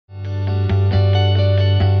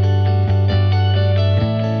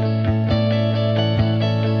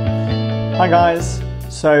Hi guys,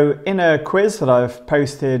 so in a quiz that I've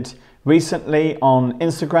posted recently on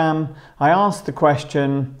Instagram, I asked the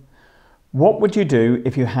question, what would you do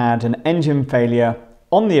if you had an engine failure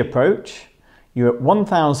on the approach, you're at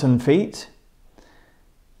 1,000 feet,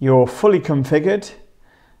 you're fully configured,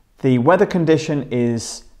 the weather condition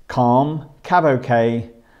is calm, cab okay,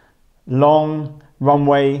 long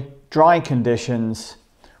runway, dry conditions,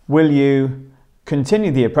 will you continue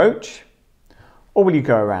the approach or will you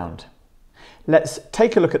go around? Let's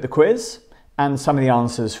take a look at the quiz and some of the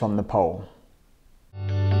answers from the poll.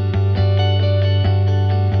 Master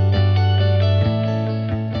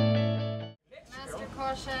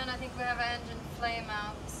caution, I think we have an engine flame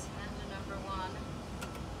out, engine number 1.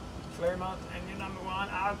 Flame out, engine number 1,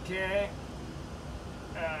 okay.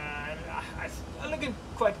 Looking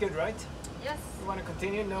quite good, right? Yes. You want to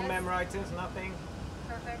continue? No Yes. memoritis, nothing?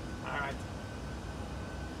 Perfect. Alright.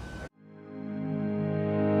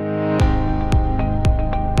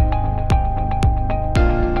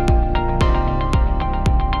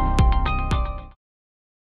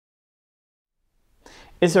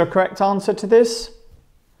 Is there a correct answer to this?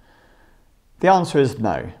 The answer is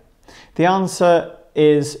no. The answer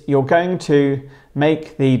is you're going to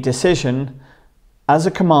make the decision as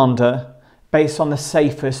a commander based on the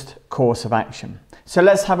safest course of action. So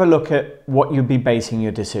let's have a look at what you'd be basing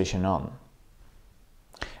your decision on.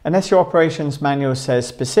 Unless your operations manual says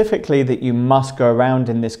specifically that you must go around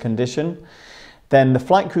in this condition, then the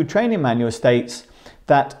flight crew training manual states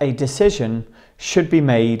that a decision should be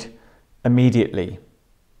made immediately.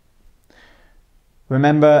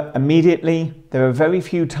 Remember, immediately, there are very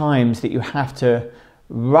few times that you have to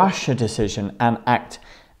rush a decision and act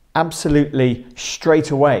absolutely straight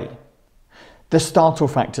away. The startle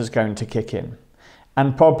factor is going to kick in,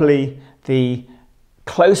 and probably the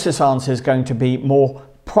closest answer is going to be more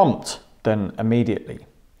prompt than immediately.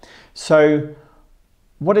 So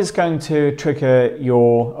what is going to trigger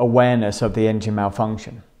your awareness of the engine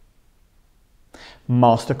malfunction?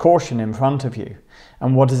 Master caution in front of you.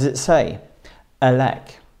 And what does it say? A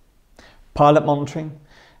leck. Pilot monitoring,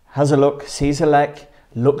 has a look, sees a leck,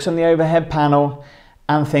 looks on the overhead panel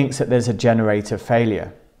and thinks that there's a generator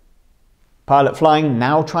failure. Pilot flying,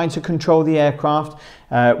 now trying to control the aircraft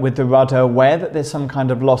with the rudder, aware that there's some kind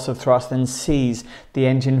of loss of thrust, and sees the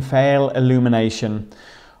engine fail illumination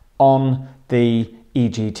on the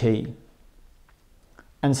EGT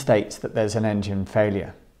and states that there's an engine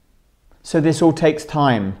failure. So this all takes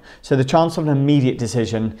time. So the chance of an immediate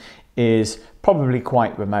decision is probably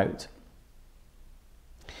quite remote.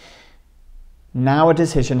 Now a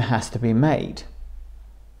decision has to be made.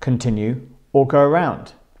 Continue or go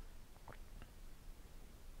around.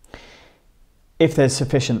 If there's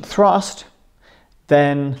sufficient thrust,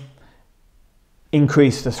 then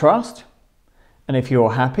increase the thrust. And if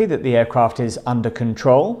you're happy that the aircraft is under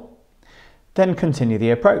control, then continue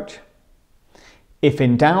the approach. If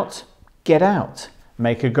in doubt, get out,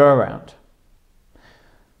 make a go around.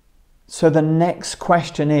 So the next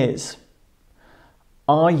question is,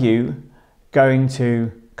 are you going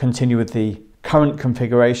to continue with the current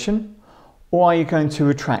configuration, or are you going to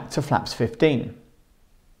retract to flaps 15?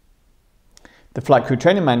 The flight crew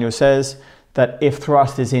training manual says that if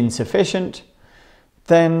thrust is insufficient,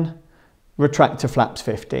 then retract to flaps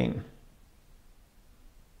 15.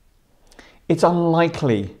 It's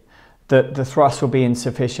unlikely that the thrust will be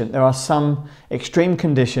insufficient. There are some extreme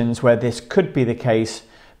conditions where this could be the case,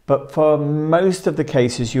 but for most of the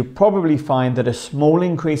cases, you'll probably find that a small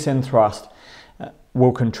increase in thrust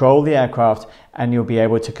will control the aircraft and you'll be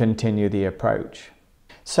able to continue the approach.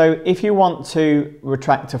 So if you want to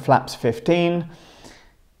retract to flaps 15,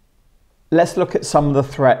 let's look at some of the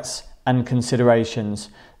threats and considerations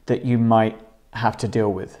that you might have to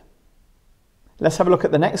deal with. Let's have a look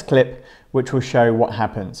at the next clip, which will show what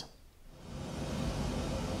happens.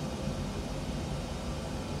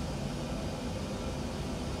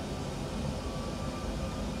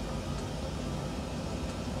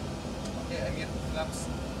 Okay, I get flaps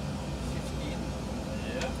 15.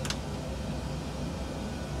 Yeah.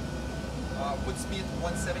 Wood speed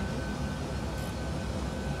 170.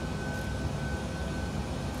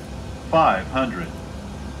 500.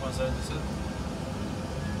 177.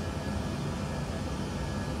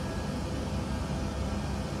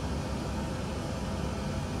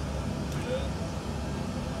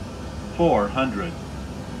 400.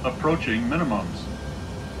 Approaching minimums.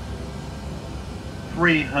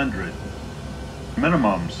 300.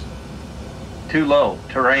 Minimums. Too low,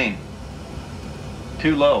 terrain.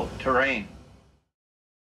 Too low, terrain.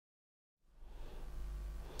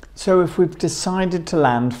 So if we've decided to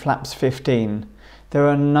land flaps 15, there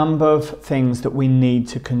are a number of things that we need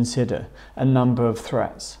to consider, a number of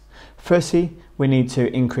threats. Firstly, we need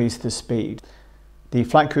to increase the speed. The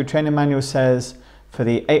Flight Crew Training Manual says for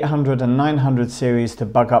the 800 and 900 series to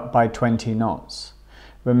bug up by 20 knots.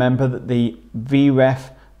 Remember that the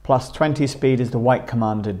VREF plus 20 speed is the white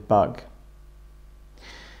commanded bug.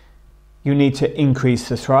 You need to increase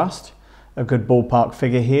the thrust. A good ballpark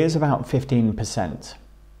figure here is about 15%.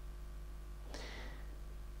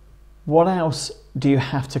 What else do you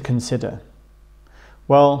have to consider?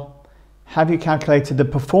 Well, have you calculated the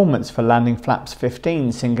performance for landing flaps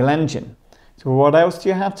 15 single engine? So what else do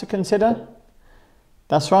you have to consider?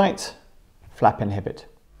 That's right, flap inhibit.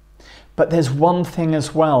 But there's one thing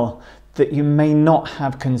as well that you may not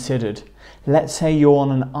have considered. Let's say you're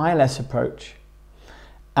on an ILS approach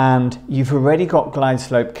and you've already got glide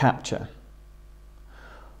slope capture.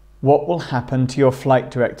 What will happen to your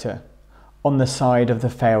flight director on the side of the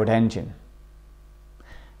failed engine?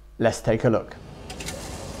 Let's take a look.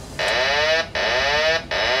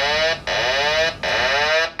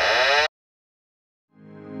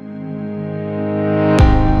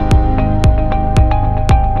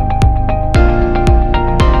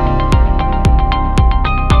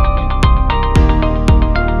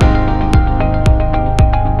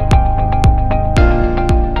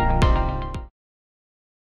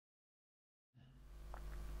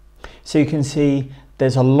 So you can see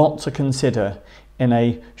there's a lot to consider in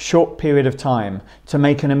a short period of time to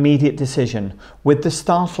make an immediate decision, with the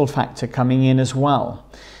startle factor coming in as well.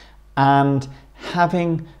 And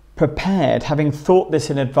having prepared, having thought this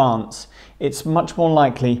in advance, it's much more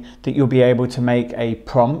likely that you'll be able to make a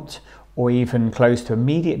prompt or even close to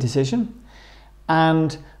immediate decision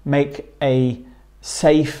and make a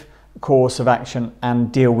safe course of action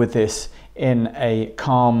and deal with this in a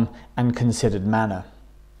calm and considered manner.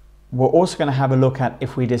 We're also going to have a look at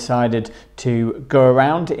if we decided to go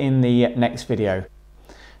around in the next video.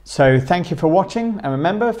 So thank you for watching, and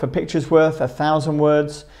remember, for pictures worth 1,000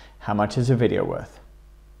 words, how much is a video worth?